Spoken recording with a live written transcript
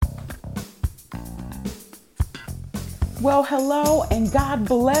Well, hello and God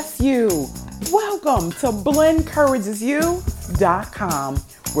bless you. Welcome to BlenCouragesYou.com,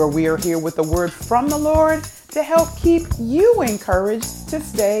 where we are here with the word from the Lord to help keep you encouraged to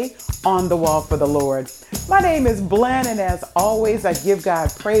stay on the wall for the Lord. My name is Blen, and as always, I give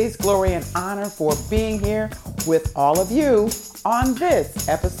God praise, glory, and honor for being here with all of you on this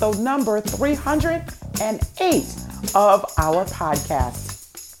episode number 308 of our podcast.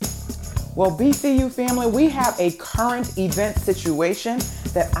 Well, BCU family, we have a current event situation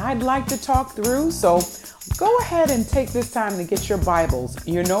that I'd like to talk through. So go ahead and take this time to get your Bibles,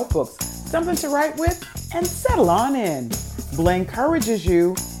 your notebooks, something to write with, and settle on in. Blen Encourages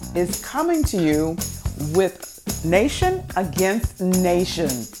You is coming to you with Nation Against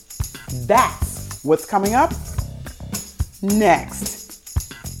Nation. That's what's coming up next.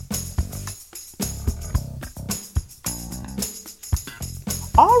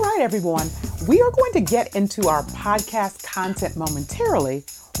 All right, everyone, we are going to get into our podcast content momentarily.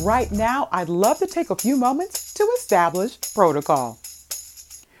 Right now, I'd love to take a few moments to establish protocol.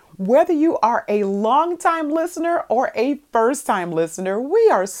 Whether you are a long-time listener or a first-time listener, we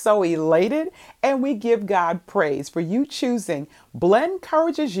are so elated and we give God praise for you choosing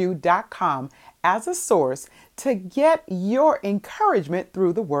BlenCouragesYou.com as a source to get your encouragement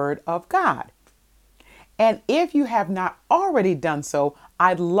through the Word of God. And if you have not already done so,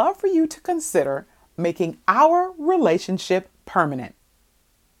 I'd love for you to consider making our relationship permanent.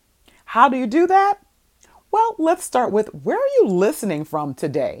 How do you do that? Well, let's start with where are you listening from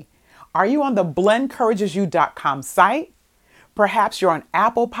today? Are you on the BlenCouragesYou.com site? Perhaps you're on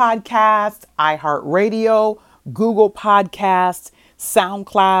Apple Podcasts, iHeartRadio, Google Podcasts,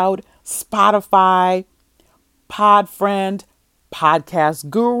 SoundCloud, Spotify, Podfriend, Podcast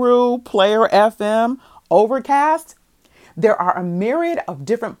Guru, Player FM, Overcast. There are a myriad of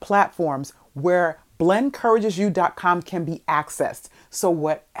different platforms where BlenCouragesYou.com can be accessed. So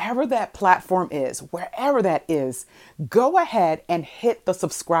whatever that platform is, wherever that is, go ahead and hit the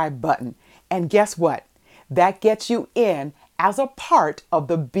subscribe button. And guess what? That gets you in as a part of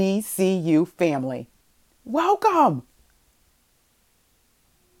the BCU family. Welcome.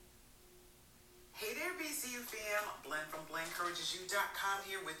 Hey there, BCU fam. Blen from BlenCouragesYou.com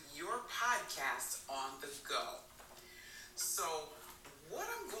here with your podcast on the go. So what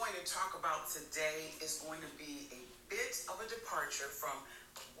I'm going to talk about today is going to be a bit of a departure from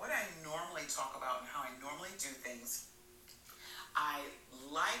what I normally talk about and how I normally do things. I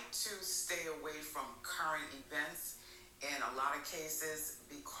like to stay away from current events in a lot of cases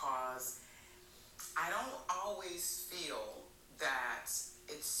because I don't always feel that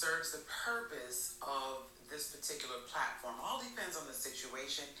it serves the purpose of this particular platform. All depends on the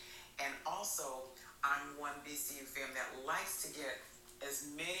situation. And also, I'm one BCU fam that likes to get as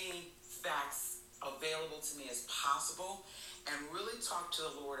many facts available to me as possible and really talk to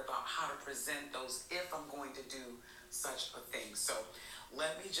the Lord about how to present those if I'm going to do such a thing. So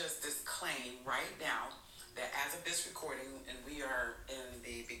let me just disclaim right now that as of this recording, and we are in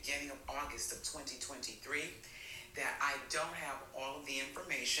the beginning of August of 2023, that I don't have all of the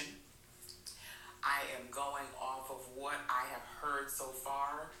information. I am going off of what I have heard so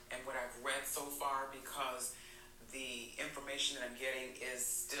far and what I've read so far because the information that I'm getting is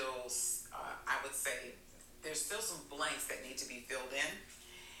still, I would say, there's still some blanks that need to be filled in.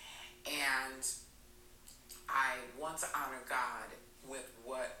 And I want to honor God with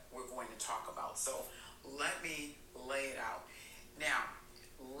what we're going to talk about. So let me lay it out. Now,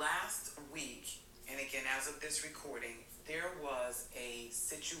 last week, and again, as of this recording, there was a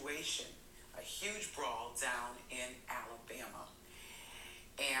situation, a huge brawl down in Alabama.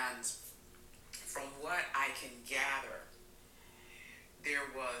 And from what I can gather, there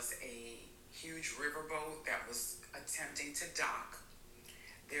was a huge riverboat that was attempting to dock.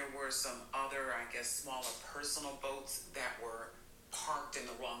 There were some other, smaller personal boats that were parked in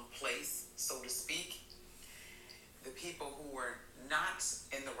the wrong place, so to speak. The people who were not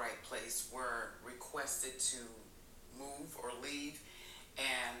in the right place were requested to move or leave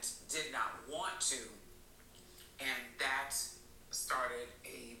and did not want to. And that started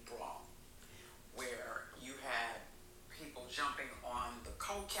a brawl where you had people jumping on the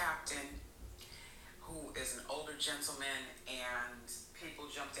co-captain, who is an older gentleman, and people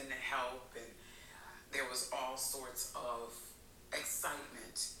jumped in to help, and there was all sorts of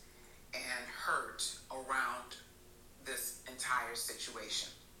excitement and hurt around this entire situation.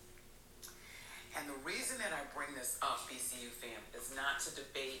 And the reason that I bring this up, BCU fam, is not to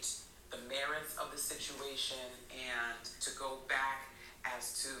debate the merits of the situation and to go back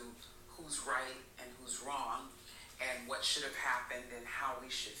as to who's right and who's wrong and what should have happened and how we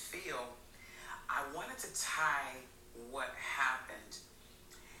should feel. I wanted to tie what happened.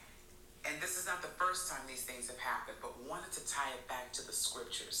 And this is not the first time these things have happened, but wanted to tie it back to the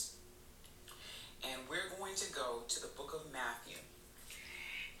scriptures. And we're going to go to the book of Matthew.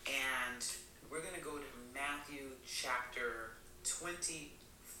 And we're going to go to Matthew chapter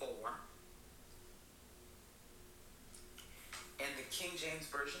 24 in the King James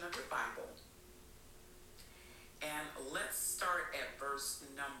Version of your Bible. And let's start at verse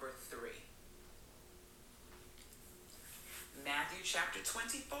number 3. Matthew chapter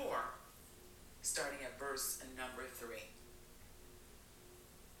 24, starting at verse number 3.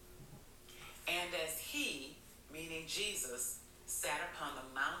 And as he, meaning Jesus, sat upon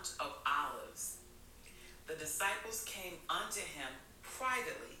the Mount of Olives, the disciples came unto him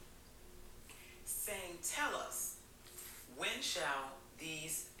privately, saying, Tell us, when shall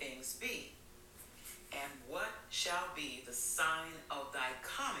these things be? And what shall be the sign of thy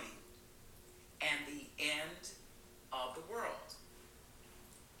coming and the end of the world?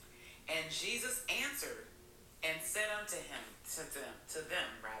 And Jesus answered and said unto them,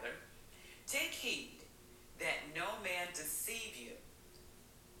 Take heed that no man deceive you.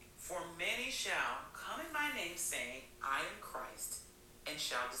 For many shall come in my name, saying, I am Christ, and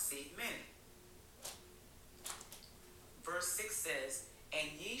shall deceive many. Verse 6 says,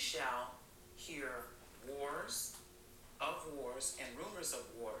 And ye shall hear wars of wars and rumors of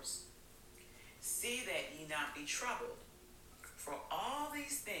wars. See that ye not be troubled, for all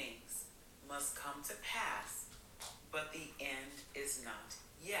these things must come to pass, but the end is not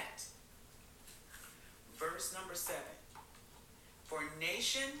yet. Verse number 7. For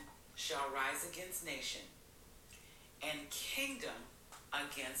nation shall rise against nation, and kingdom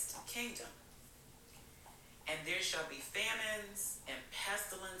against kingdom. And there shall be famines and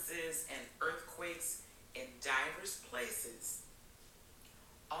pestilences and earthquakes in divers places.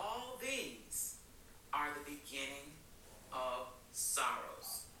 All these are the beginning of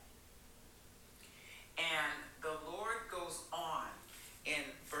sorrows. And the Lord goes on in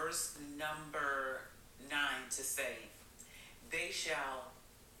verse number 9 to say, They shall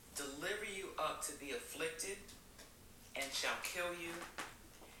deliver you up to be afflicted, and shall kill you,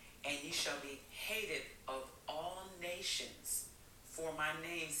 and ye shall be hated of all nations for my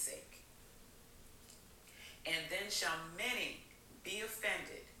name's sake. And then shall many be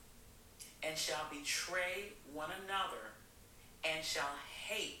offended, and shall betray one another, and shall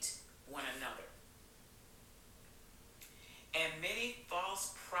hate one another. And many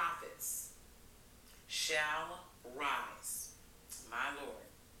false prophets shall rise, my Lord,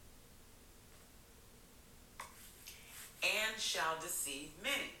 and shall deceive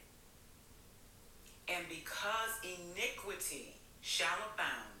many. And because iniquity shall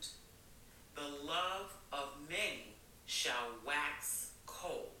abound, the love of many shall wax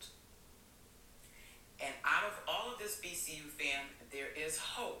cold. And out of all of this, BCU fam, there is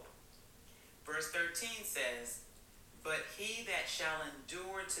hope. Verse 13 says, But he that shall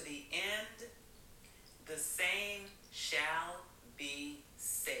endure to the end, the same shall be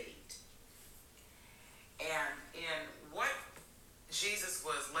saved. And in what Jesus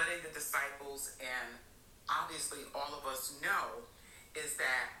was letting the disciples, and obviously all of us know, is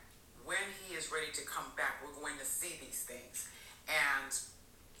that when he is ready to come back, we're going to see these things. And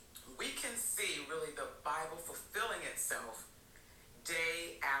we can see really the Bible fulfilling itself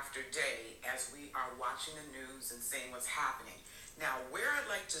day after day as we are watching the news and seeing what's happening. Now, where I'd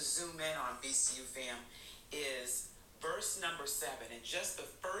like to zoom in on, BCU fam, is verse number 7, and just the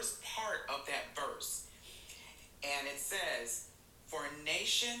first part of that verse. And it says, For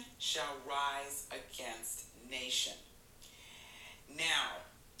nation shall rise against nation. Now,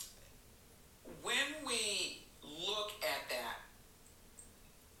 when we look at that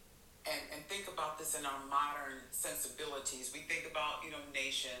and think about this in our modern sensibilities, we think about,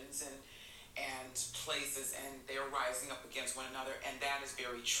 nations and places, and they're rising up against one another, and that is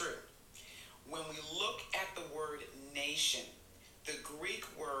very true. When we look at the word nation, the Greek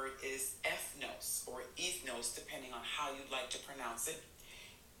word is ethnos, or ethnos, depending on how you'd like to pronounce it,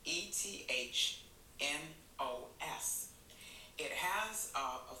 E-T-H-N-O-S. It has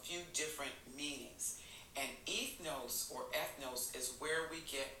a few different meanings. And ethnos or ethnos is where we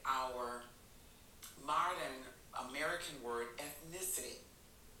get our modern American word ethnicity.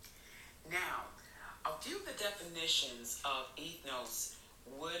 Now, a few of the definitions of ethnos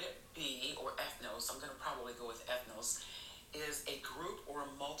would be, or ethnos, I'm going to probably go with ethnos, is a group or a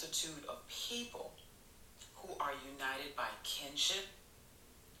multitude of people who are united by kinship,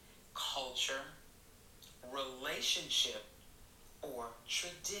 culture, relationship, or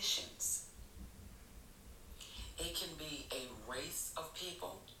traditions. It can be a race of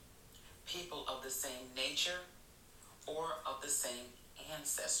people, people of the same nature, or of the same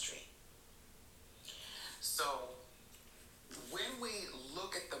ancestry. So when we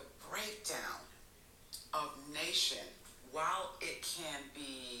look at the breakdown of nation, while it can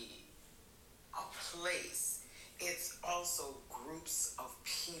be a place, it's also groups of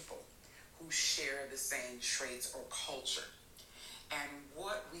people who share the same traits or culture. And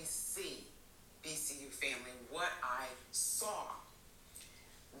what we see, BCU family, what I saw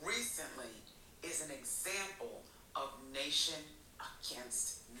recently is an example of nation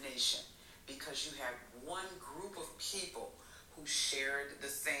against nation, because you have one group of people who shared the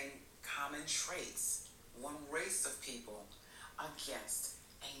same common traits, one race of people against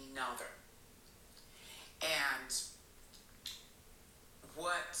another. And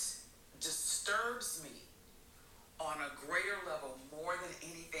what disturbs me on a greater level more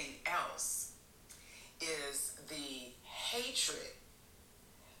than anything else is the hatred,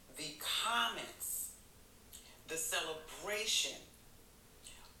 the comments, the celebration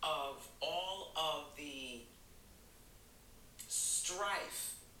of all of the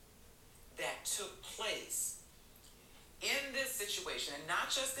strife that took place in this situation, and not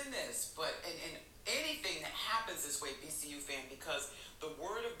just in this, but in anything that happens this way, BCU fan, because the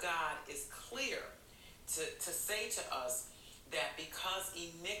Word of God is clear to say to us that because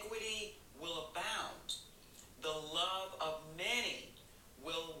iniquity will abound, the love of many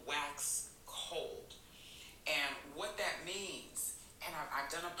will wax cold. And what that means, and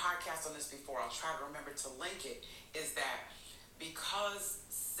I've done a podcast on this before, I'll try to remember to link it, is that because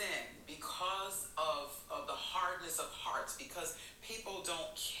sin, because of the hardness of hearts, because people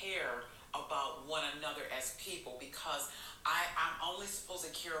don't care about one another as people, because I'm only supposed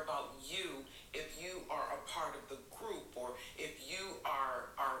to care about you if you are a part of the group, or if you are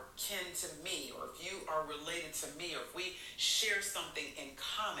kin to me, or if you are related to me, or if we share something in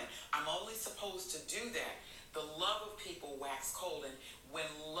common. I'm only supposed to do that. The love of people wax cold, and when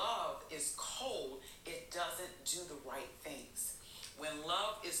love is cold, it doesn't do the right things. When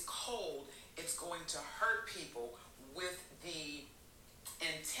love is cold, it's going to hurt people with the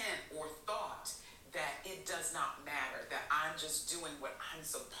intent or thought that it does not matter, that I'm just doing what I'm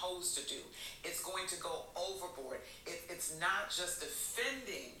supposed to do. It's going to go overboard. It's not just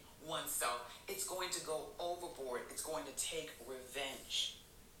defending oneself, it's going to go overboard. It's going to take revenge.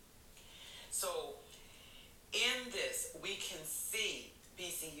 So in this, we can see,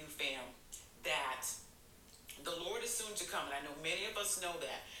 BCU fam, that the Lord is soon to come, and I know many of us know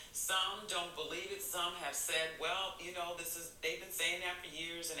that. Some don't believe it. Some have said, well, they've been saying that for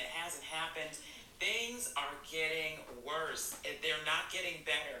years and it hasn't happened. Things are getting worse. They're not getting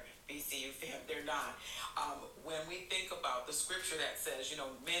better, BCU fam. They're not. When we think about the scripture that says,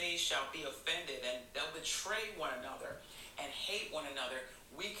 many shall be offended and they'll betray one another and hate one another,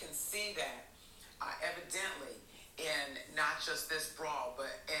 we can see that evidently in not just this brawl,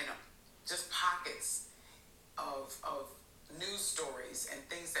 but in just pockets of news stories and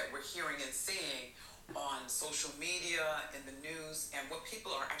things that we're hearing and seeing on social media, in the news, and what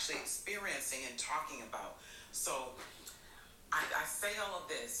people are actually experiencing and talking about. So I say all of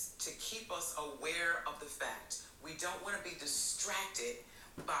this to keep us aware of the fact we don't want to be distracted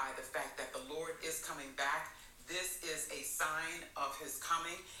by the fact that the Lord is coming back. This is a sign of his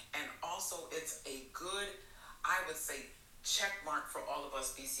coming, and also it's a good, I would say, check mark for all of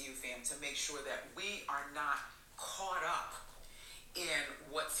us BCU fam, to make sure that we are not caught up in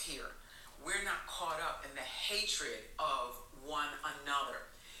what's here. We're not caught up in the hatred of one another.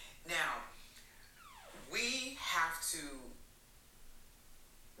 Now, we have to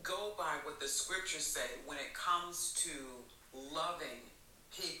go by what the scriptures say when it comes to loving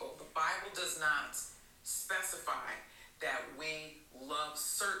people. The Bible does not specify that we love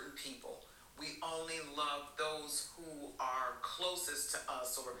certain people. We only love those who are closest to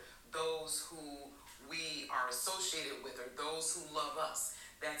us, or those who we are associated with, or those who love us.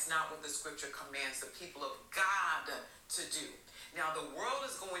 That's not what the scripture commands the people of God to do. Now, the world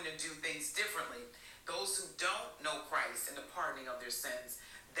is going to do things differently. Those who don't know Christ and the pardoning of their sins,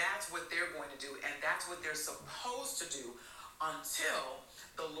 that's what they're going to do, and that's what they're supposed to do until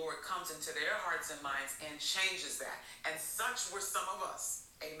the Lord comes into their hearts and minds and changes that. And such were some of us.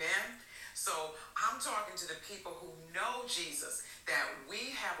 Amen? So I'm talking to the people who know Jesus, that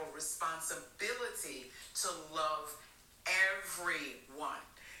we have a responsibility to love everyone.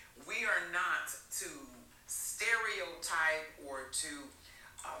 We are not to stereotype or to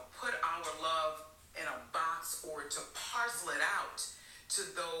put our love in a box, or to parcel it out to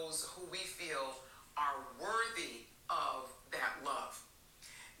those who we feel are worthy of that love.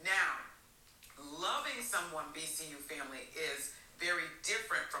 Now, loving someone, BCU family, is very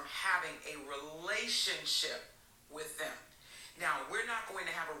different from having a relationship with them. Now, we're not going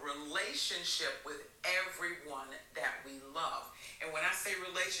to have a relationship with everyone that we love. And when I say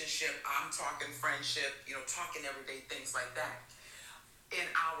relationship, I'm talking friendship, talking everyday things like that. In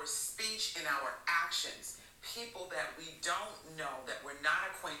our speech, in our actions, people that we don't know, that we're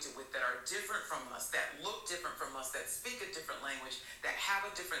not acquainted with, that are different from us, that look different from us, that speak a different language, that have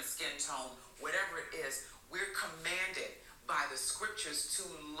a different skin tone, whatever it is, we're commanded by the scriptures to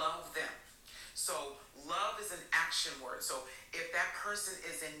love them. So love is an action word. So if that person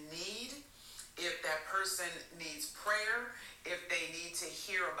is in need, if that person needs prayer, if they need to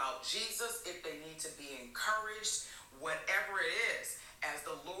hear about Jesus, if they need to be encouraged, whatever it is, as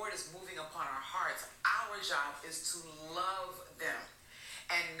the Lord is moving upon our hearts, our job is to love them.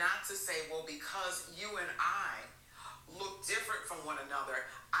 And not to say, well, because you and I look different from one another,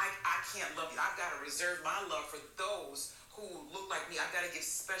 I can't love you. I've got to reserve my love for those who look like me. I've got to give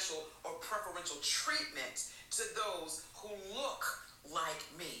special or preferential treatment to those who look like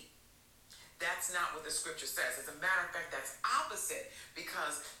me. That's not what the scripture says. As a matter of fact, that's opposite,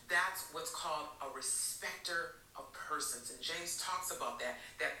 because that's what's called a respecter of persons. And James talks about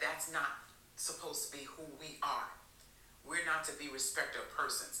that's not supposed to be who we are. We're not to be respecter of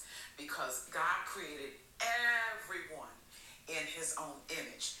persons, because God created everyone in his own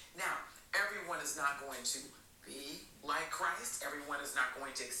image. Now, everyone is not going to be like Christ. Everyone is not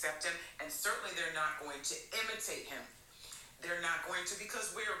going to accept him, and certainly they're not going to imitate him. They're not going to,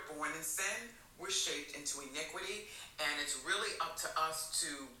 because we are born in sin. We're shaped into iniquity, and it's really up to us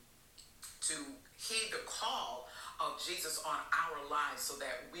to heed the call of Jesus on our lives so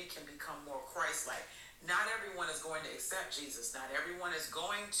that we can become more Christ-like. Not everyone is going to accept Jesus. Not everyone is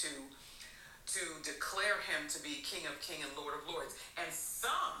going to declare him to be King of Kings and Lord of Lords. And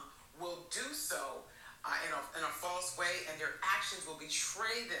some will do so in a false way, and their actions will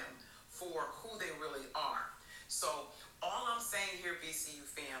betray them for who they really are. So all I'm saying here, BCU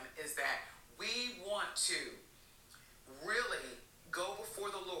fam, is that we want to really go before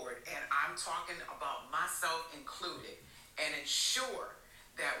the Lord, and I'm talking about myself included, and ensure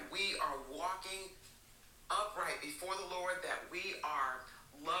that we are walking upright before the Lord, that we are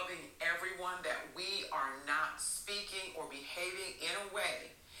loving everyone, that we are not speaking or behaving in a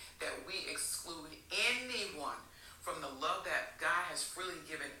way that we exclude anyone from the love that God has freely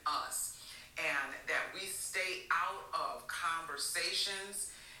given us, and that we stay out of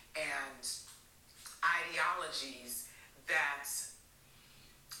conversations and ideologies that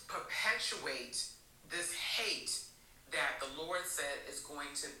perpetuate this hate that the Lord said is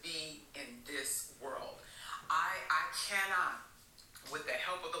going to be in this world. I cannot, with the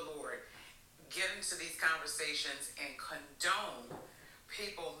help of the Lord, get into these conversations and condone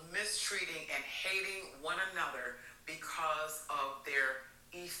people mistreating and hating one another because of their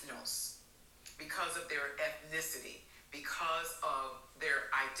ethnos, because of their ethnicity, because of their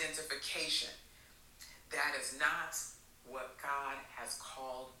identification. That is not what God has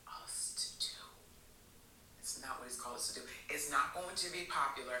called us to do. It's not what he's called us to do. It's not going to be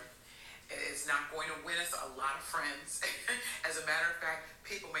popular. It's not going to win us a lot of friends. As a matter of fact,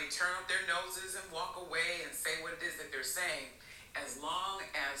 people may turn up their noses and walk away and say what it is that they're saying. As long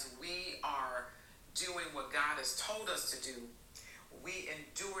as we are doing what God has told us to do, we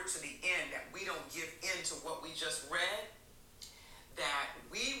endure to the end, that we don't give in to what we just read, that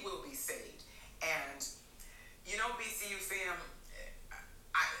we will be saved. And BCU fam,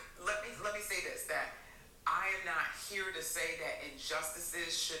 let me say this, that I am not here to say that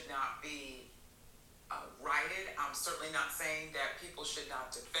injustices should not be righted. I'm certainly not saying that people should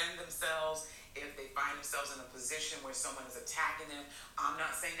not defend themselves if they find themselves in a position where someone is attacking them. I'm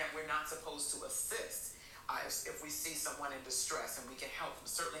not saying that we're not supposed to assist if we see someone in distress and we can help them.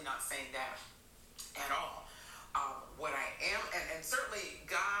 Certainly not saying that at all. What I am, and certainly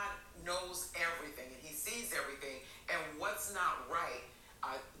God knows everything, and he sees everything, and what's not right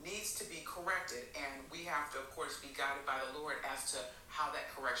needs to be corrected, and we have to, of course, be guided by the Lord as to how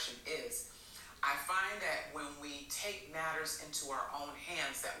that correction is. I find that when we take matters into our own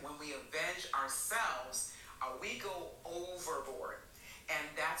hands, that when we avenge ourselves, we go overboard. And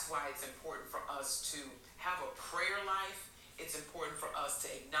that's why it's important for us to have a prayer life. It's important for us to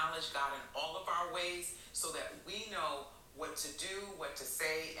acknowledge God in all of our ways so that we know what to do, what to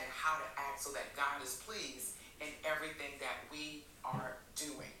say, and how to act so that God is pleased in everything that we are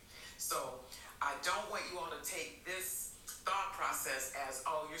doing. So I don't want you all to take this thought process as,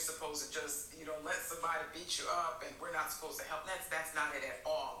 oh, you're supposed to just, let somebody beat you up and we're not supposed to help. That's not it at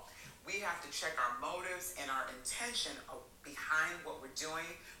all. We have to check our motives and our intention behind what we're doing,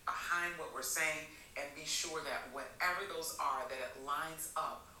 behind what we're saying, and be sure that whatever those are, that it lines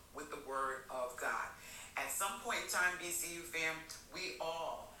up with the word of God. At some point in time, BCU fam, we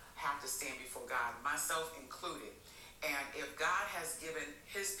all have to stand before God, myself included. And if God has given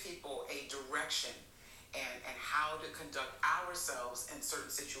his people a direction and how to conduct ourselves in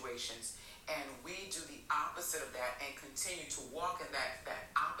certain situations, and we do the opposite of that and continue to walk in that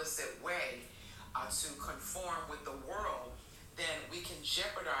opposite way, to conform with the world, then we can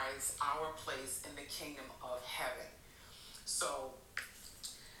jeopardize our place in the kingdom of heaven. So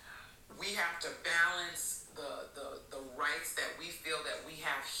we have to balance the rights that we feel that we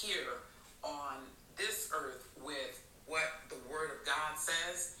have here on this earth with what the word of God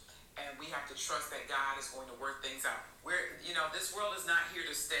says, and we have to trust that God is going to work things out. This world is not here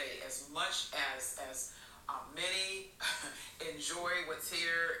to stay. As much as many enjoy what's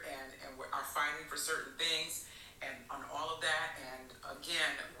here and are fighting for certain things and on all of that, and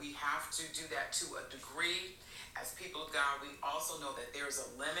again, we have to do that to a degree. As people of God, we also know that there's a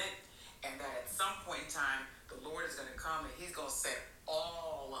limit, and that at some point in time, the Lord is going to come and he's going to set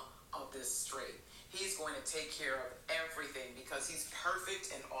all of this straight. He's going to take care of everything because he's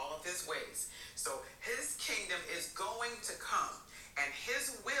perfect in all of his ways. So his kingdom is going to come and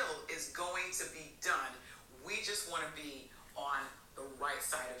his will is going to be done. We just want to be on the right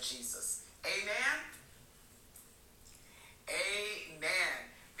side of Jesus. Amen? Amen.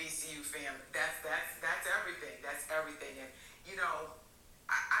 BCU fam, that's everything. That's everything. And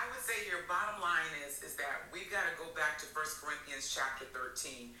I would say here, bottom line is that we've got to go back to 1 Corinthians chapter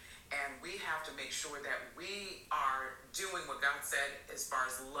 13, and we have to make sure that we are doing what God said as far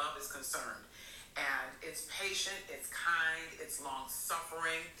as love is concerned. And it's patient, it's kind, it's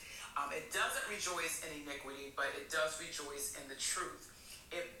long-suffering. It doesn't rejoice in iniquity, but it does rejoice in the truth.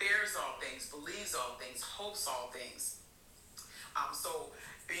 It bears all things, believes all things, hopes all things.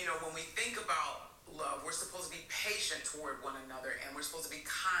 When we think about love, we're supposed to be patient toward one another, and we're supposed to be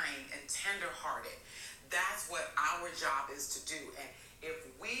kind and tender-hearted. That's what our job is to do. And if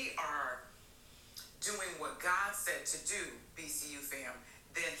we are doing what God said to do, BCU fam,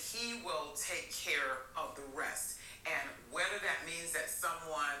 then he will take care of the rest. And whether that means that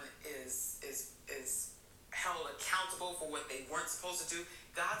someone is held accountable for what they weren't supposed to do,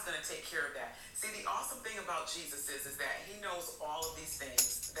 God's going to take care of that. See, the awesome thing about Jesus is that he knows all of these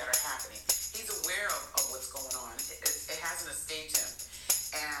things that are happening. He's aware of what's going on. It hasn't escaped him.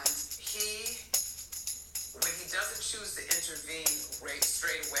 And when he doesn't choose to intervene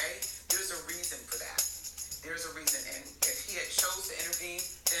straight away, there's a reason for that. There's a reason. And if he had chose to intervene,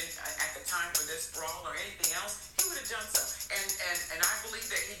 then at the time for this brawl or anything else, he would have done so. And I believe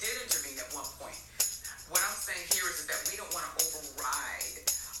that he did intervene at one point. What I'm saying here is that we don't want to override,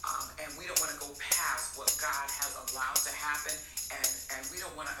 and we don't want to go past what God has allowed to happen, and we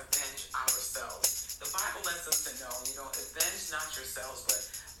don't want to avenge ourselves. The Bible lets us to know, avenge not yourselves, but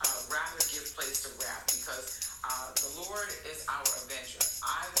rather give place to wrath, because the Lord is our avenger.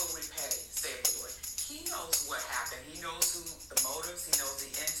 I will repay, saith the Lord. He knows what happened. He knows the motives. He knows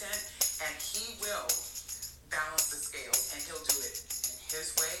the intent, and he will balance the scales, and he'll do it in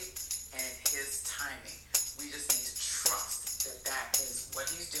his way and in his timing. We just need to trust that is what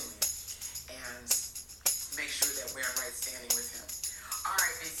he's doing, and make sure that we're in right standing with him. All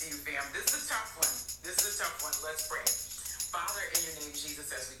right, BCU fam, this is a tough one. Let's pray. Father, in your name,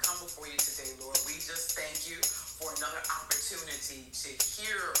 Jesus, as we come before you today, Lord, we just thank you for another opportunity to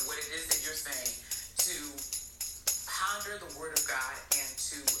hear what it is that you're saying, to ponder the word of God, and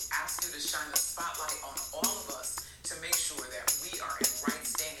to ask you to shine a spotlight on all of us to make sure that we are in right